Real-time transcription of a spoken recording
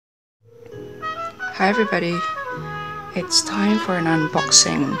Hi everybody, it's time for an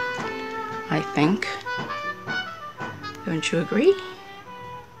unboxing, I think. Don't you agree?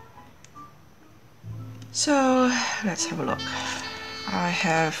 So let's have a look. I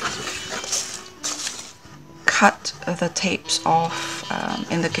have cut the tapes off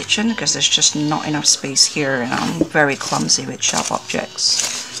in the kitchen because there's just not enough space here and I'm very clumsy with sharp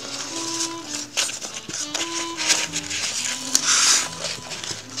objects.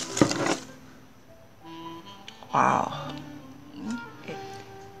 Wow.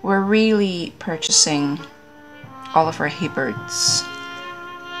 We're really purchasing Oliver Hibert's,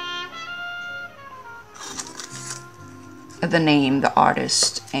 the name, the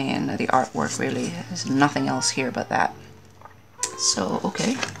artist, and the artwork. Really, there's nothing else here but that. So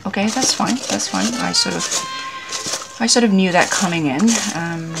okay, that's fine. That's fine. I sort of knew that coming in.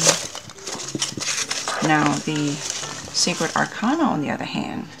 Now the Sacred Arcana, on the other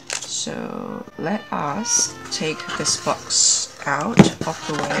hand. So let us take this box out of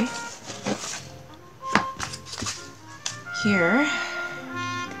the way. Here.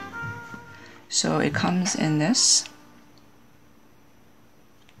 So it comes in this.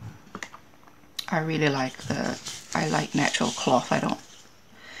 I really like I like natural cloth. I don't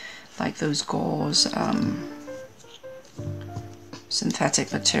like those gauze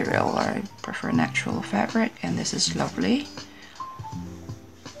synthetic material. I prefer natural fabric, and this is lovely.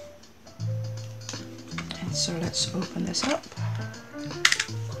 And so let's open this up.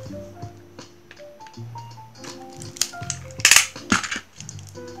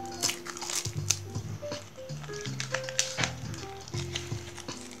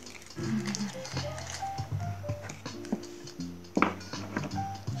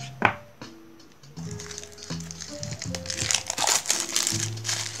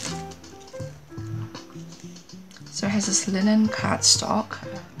 So it has this linen cardstock,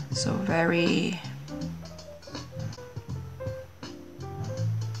 so very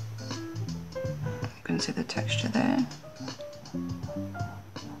you can see the texture there.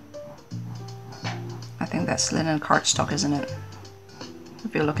 I think that's linen cardstock, isn't it?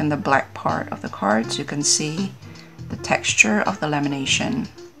 If you look in the black part of the cards, you can see the texture of the lamination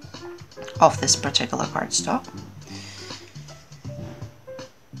of this particular cardstock.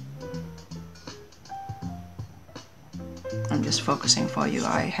 I'm just focusing for you.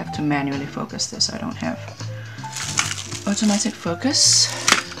 I have to manually focus this. I don't have automatic focus.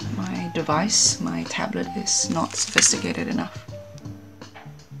 My device, my tablet is not sophisticated enough.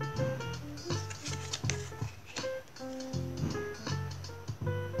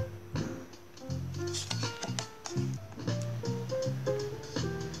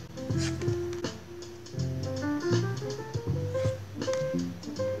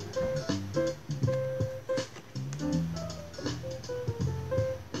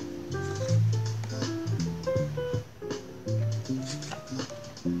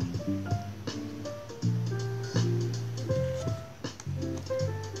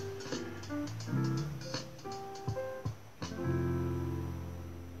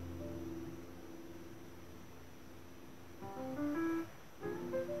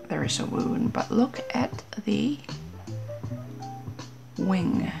 There is a wound, but look at the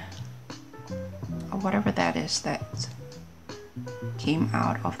wing, or whatever that is that came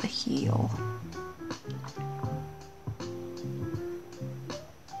out of the heel.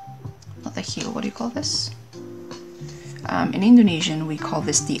 Not the heel, what do you call this? In Indonesian we call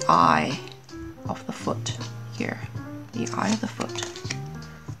this the eye of the foot here. The eye of the foot.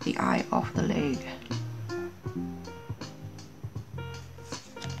 The eye of the leg.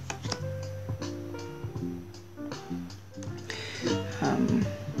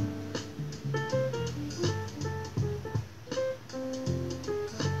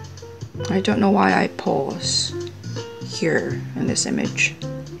 I don't know why I pause here in this image.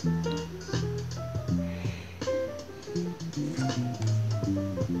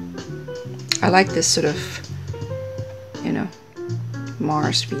 I like this sort of, you know,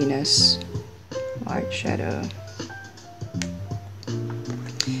 Mars, Venus, light, shadow.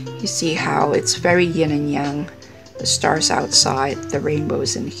 You see how it's very yin and yang. The stars outside, the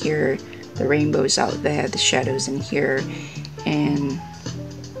rainbows in here, the rainbows out there, the shadows in here, and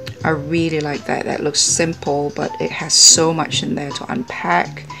I really like that. That looks simple, but it has so much in there to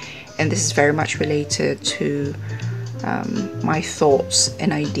unpack, and this is very much related to my thoughts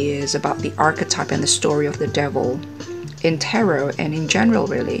and ideas about the archetype and the story of the devil in tarot and in general,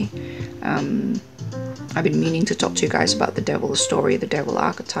 really. I've been meaning to talk to you guys about the devil story, the devil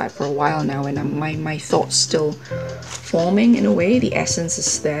archetype for a while now, and my thoughts still forming in a way. The essence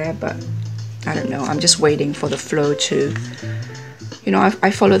is there, but I don't know. I'm just waiting for the flow to, you know,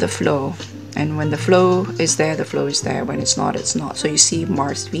 I follow the flow. And when the flow is there, the flow is there. When it's not, it's not. So you see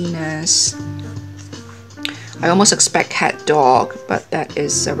Mars, Venus. I almost expect cat, dog, but that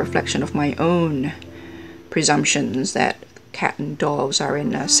is a reflection of my own presumptions that cat and dogs are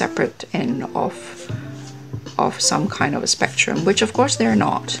in a separate end of some kind of a spectrum, which of course they're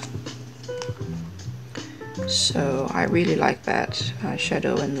not. So I really like that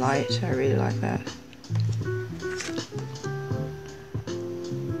shadow and light. I really like that.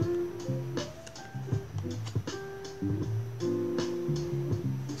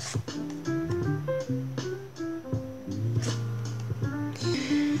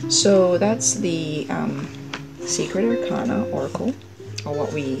 So that's the Secret Arcana Oracle, or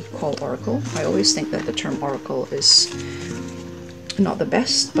what we call Oracle. I always think that the term Oracle is not the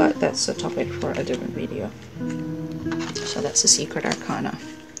best, but that's a topic for a different video. So that's the Secret Arcana.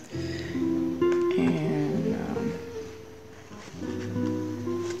 And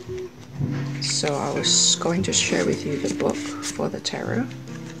so I was going to share with you the book for the tarot.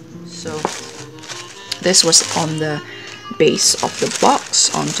 So this was on the base of the box,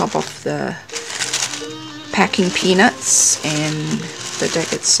 on top of the packing peanuts and the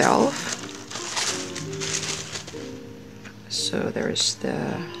deck itself. So there's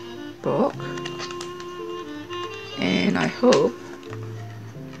the book, and I hope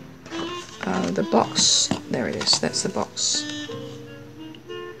the box, there it is, that's the box.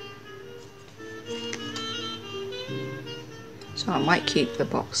 So I might keep the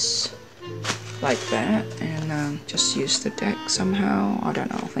box like that and just use the deck somehow. I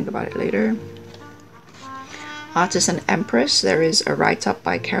don't know, I'll think about it later. Artist and Empress, there is a write-up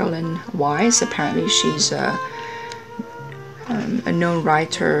by Caroline Wise. Apparently she's a known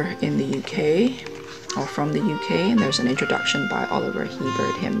writer in the UK, or from the UK, and there's an introduction by Oliver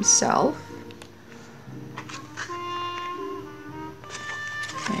Hibert himself.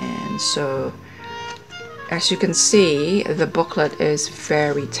 And so, as you can see, the booklet is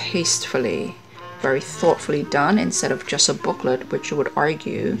very tastefully, very thoughtfully done, instead of just a booklet, which you would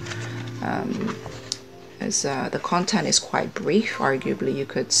argue, as the content is quite brief. Arguably you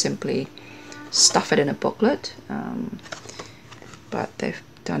could simply stuff it in a booklet, but they've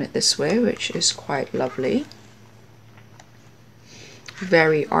done it this way, which is quite lovely.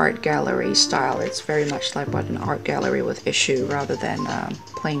 Very art gallery style. It's very much like what an art gallery with issue rather than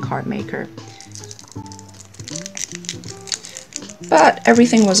playing card maker. But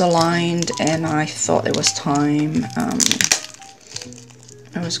everything was aligned, and I thought it was time.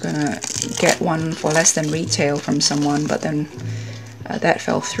 I was gonna get one for less than retail from someone, but then that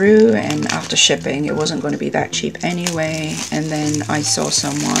fell through, and after shipping it wasn't going to be that cheap anyway. And then I saw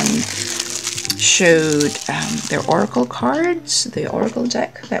someone showed their oracle cards, the oracle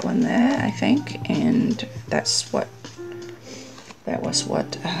deck, that one there I think, and that was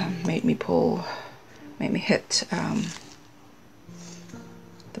what made me hit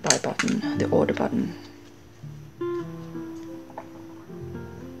the buy button, the order button.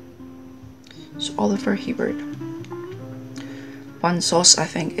 So Oliver Hibert. One Source, I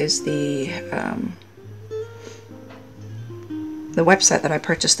think, is the website that I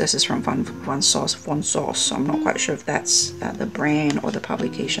purchased this is from One Source. So I'm not quite sure if that's the brand or the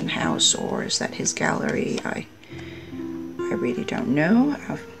publication house, or is that his gallery. I really don't know.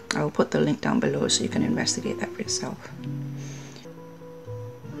 I'll put the link down below so you can investigate that for yourself.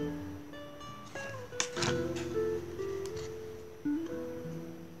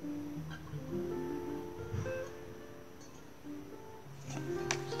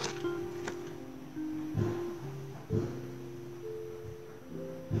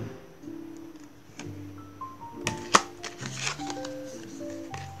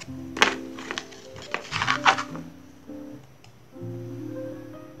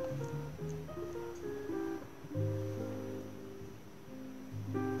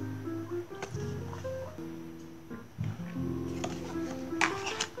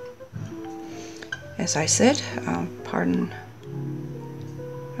 As I said, pardon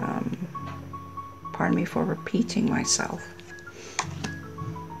me for repeating myself.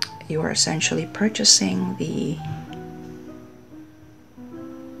 You are essentially purchasing the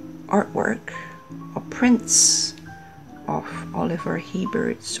artwork or prints of Oliver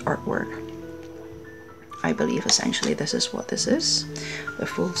Hibert's artwork. I believe essentially this is what this is. The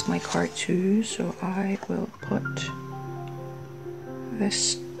Fool's my card too, so I will put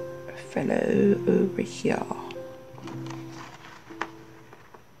this fellow over here.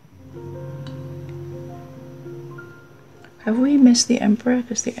 Have we missed the Emperor?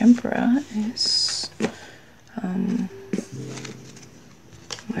 Because the Emperor is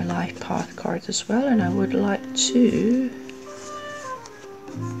my life path card as well, and I would like to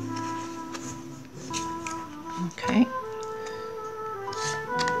Okay.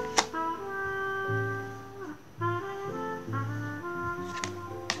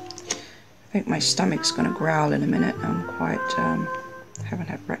 I think my stomach's gonna growl in a minute. I'm quite, haven't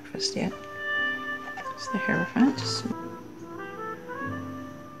had breakfast yet. It's the Hierophant.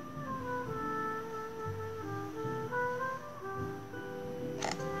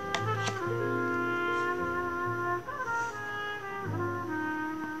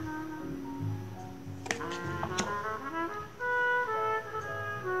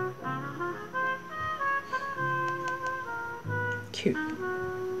 Cute.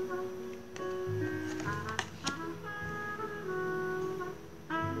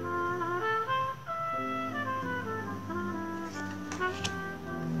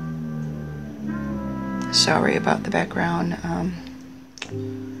 Sorry about the background.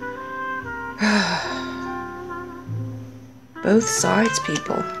 Both sides,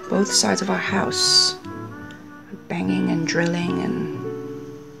 people. Both sides of our house. Banging and drilling and...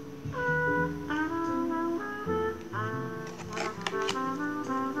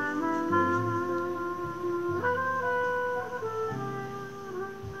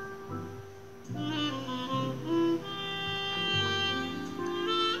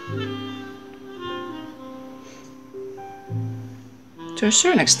 To a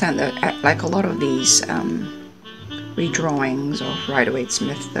certain extent, like a lot of these redrawings of Rider Waite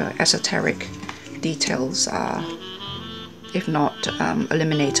Smith, the esoteric details are, if not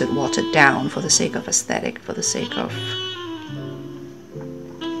eliminated, watered down for the sake of aesthetic, for the sake of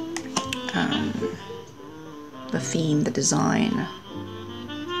the theme, the design.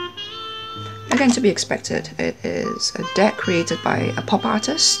 Again, to be expected. It is a deck created by a pop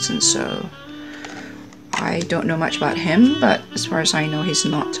artist, and so I don't know much about him, but as far as I know, he's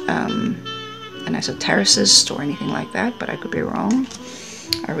not an esotericist or anything like that, but I could be wrong.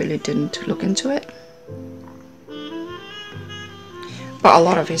 I really didn't look into it. But a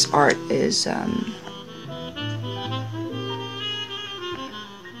lot of his art is,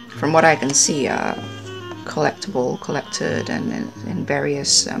 from what I can see, collected, and in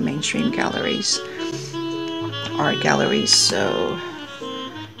various mainstream galleries, art galleries, so...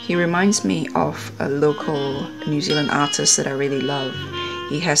 He reminds me of a local New Zealand artist that I really love.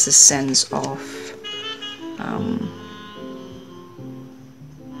 He has this sense of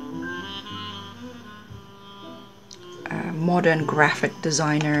modern graphic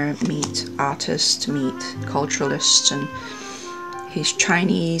designer meet artist meet culturalist, and he's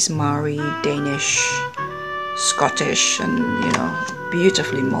Chinese, Maori, Danish, Scottish, and you know,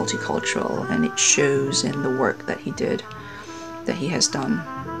 beautifully multicultural, and it shows in the work that he did, that he has done.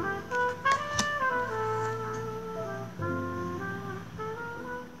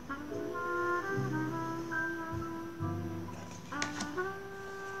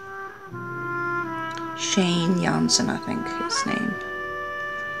 Shane Jansen, I think his name.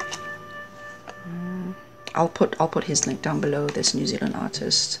 I'll put his link down below. This New Zealand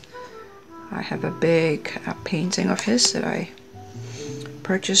artist. I have a big painting of his that I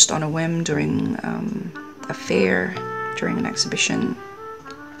purchased on a whim during a fair, during an exhibition.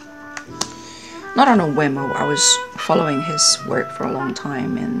 Not on a whim. I was following his work for a long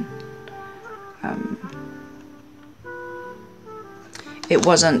time, and it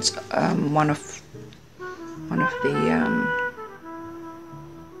wasn't one of the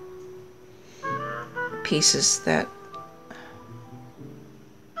pieces that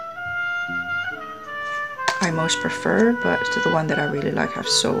I most prefer, but the one that I really like I've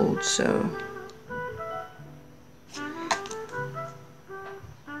sold, so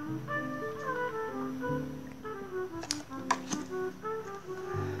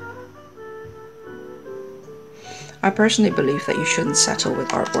I personally believe that you shouldn't settle with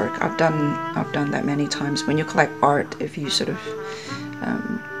artwork. I've done that many times. When you collect art, if you sort of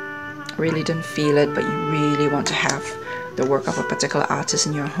really didn't feel it, but you really want to have the work of a particular artist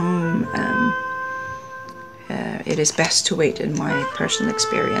in your home, it is best to wait, in my personal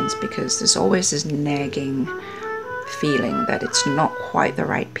experience, because there's always this nagging feeling that it's not quite the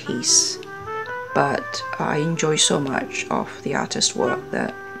right piece. But I enjoy so much of the artist's work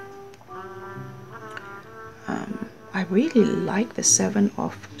that I really like the Seven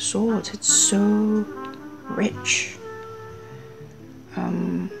of Swords. It's so rich.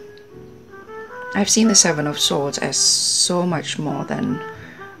 I've seen the Seven of Swords as so much more than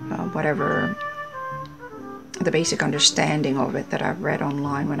whatever the basic understanding of it that I've read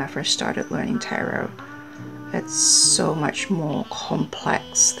online when I first started learning tarot. It's so much more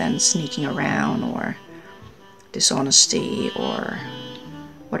complex than sneaking around or dishonesty or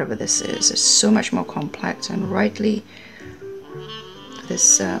whatever this is. It's so much more complex, and rightly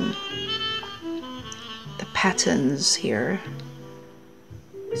this the patterns here.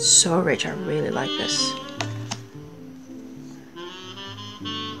 It's so rich. I really like this.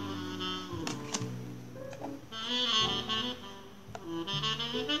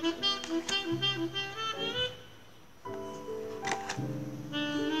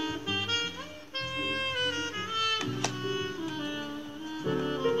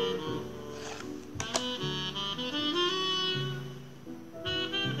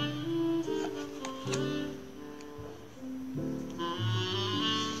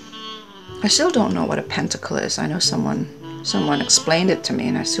 I still don't know what a pentacle is. I know someone explained it to me,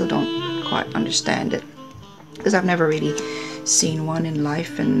 and I still don't quite understand it because I've never really seen one in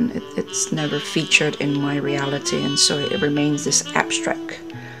life, and it's never featured in my reality, and so it remains this abstract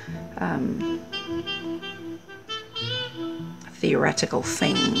theoretical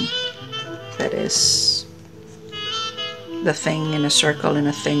thing that is the thing in a circle and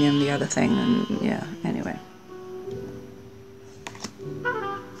a thing in the other thing, and yeah, anyway.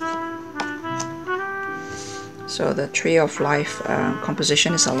 So the Tree of Life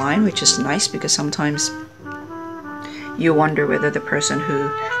composition is a line, which is nice because sometimes you wonder whether the person who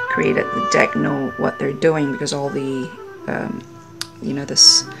created the deck know what they're doing, because all the you know, the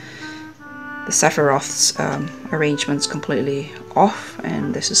Sephiroth's arrangement's completely off,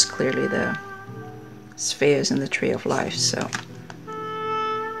 and this is clearly the spheres in the Tree of Life.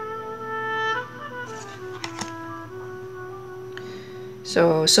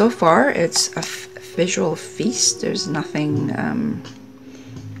 So far it's a visual feast. There's nothing,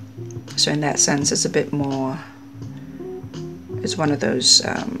 so in that sense it's a bit more, it's one of those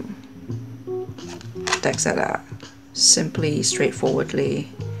decks that are simply, straightforwardly,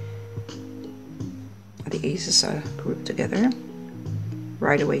 the aces are grouped together.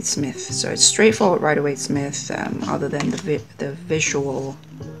 Rider Waite Smith. So it's straightforward Rider Waite Smith, other than the visual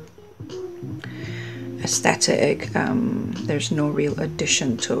aesthetic. There's no real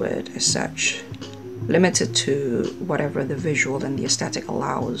addition to it as such. Limited to whatever the visual and the aesthetic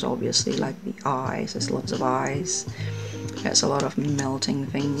allows, obviously, like the eyes. There's lots of eyes. There's a lot of melting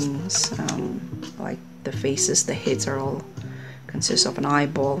things, like the faces, the heads are all consist of an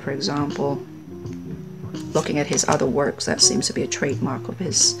eyeball, for example. Looking at his other works, that seems to be a trademark of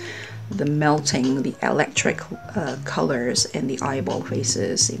his. The melting, the electric colors in the eyeball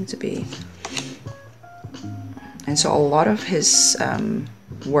faces seem to be. And so a lot of his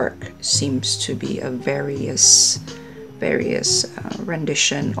work seems to be a various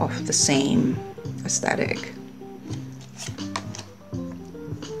rendition of the same aesthetic.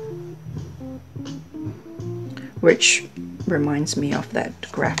 Which reminds me of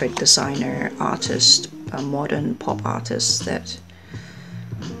that graphic designer artist, a modern pop artist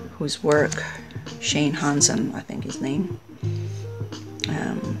whose work, Shane Hansen, I think his name,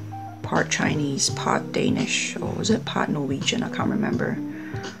 part Chinese, part Danish, or was it part Norwegian? I can't remember.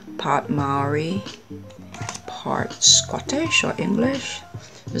 Part Maori, part Scottish or English.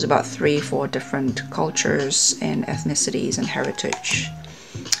 There's about 3-4 different cultures and ethnicities and heritage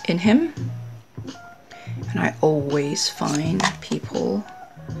in him. And I always find people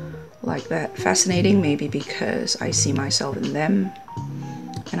like that fascinating, maybe because I see myself in them,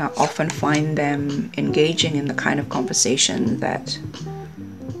 and I often find them engaging in the kind of conversation that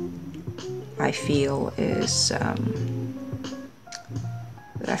I feel is that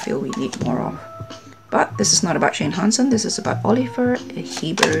I feel we need more of. But this is not about Shane Hansen. This is about Oliver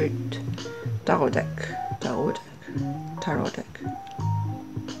Hibert tarot deck.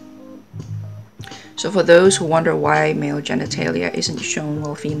 So for those who wonder why male genitalia isn't shown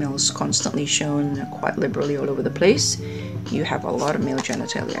while females constantly shown quite liberally all over the place, you have a lot of male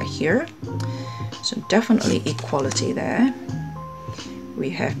genitalia here. So definitely equality there. We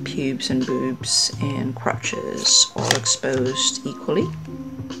have pubes and boobs and crotches all exposed equally.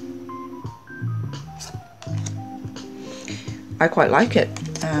 I quite like it.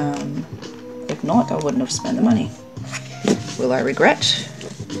 If not, I wouldn't have spent the money. Will I regret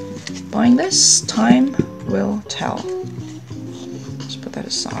buying this? Time will tell. Let's put that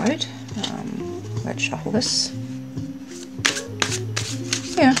aside. Let's shuffle this.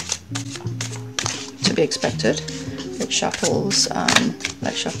 Yeah, to be expected. It shuffles.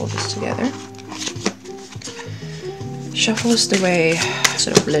 Let's shuffle this together. Shuffles the way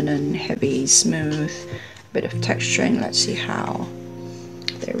sort of linen, heavy, smooth, bit of texturing. Let's see how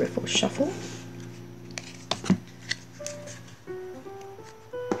they riffle shuffle.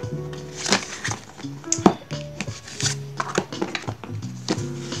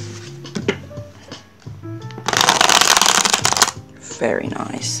 Very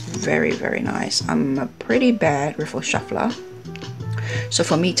nice, very, very nice. I'm a pretty bad riffle shuffler, so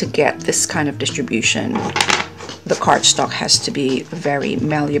for me to get this kind of distribution the cardstock has to be very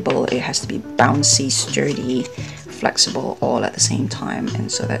malleable. It has to be bouncy, sturdy, flexible, all at the same time, and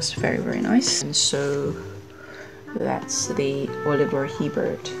so that's very, very nice. And so that's the Oliver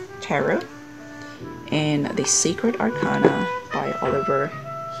Hibert Tarot and the Secret Arcana by Oliver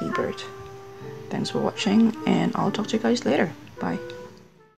Hibert. Thanks for watching, and I'll talk to you guys later. Bye.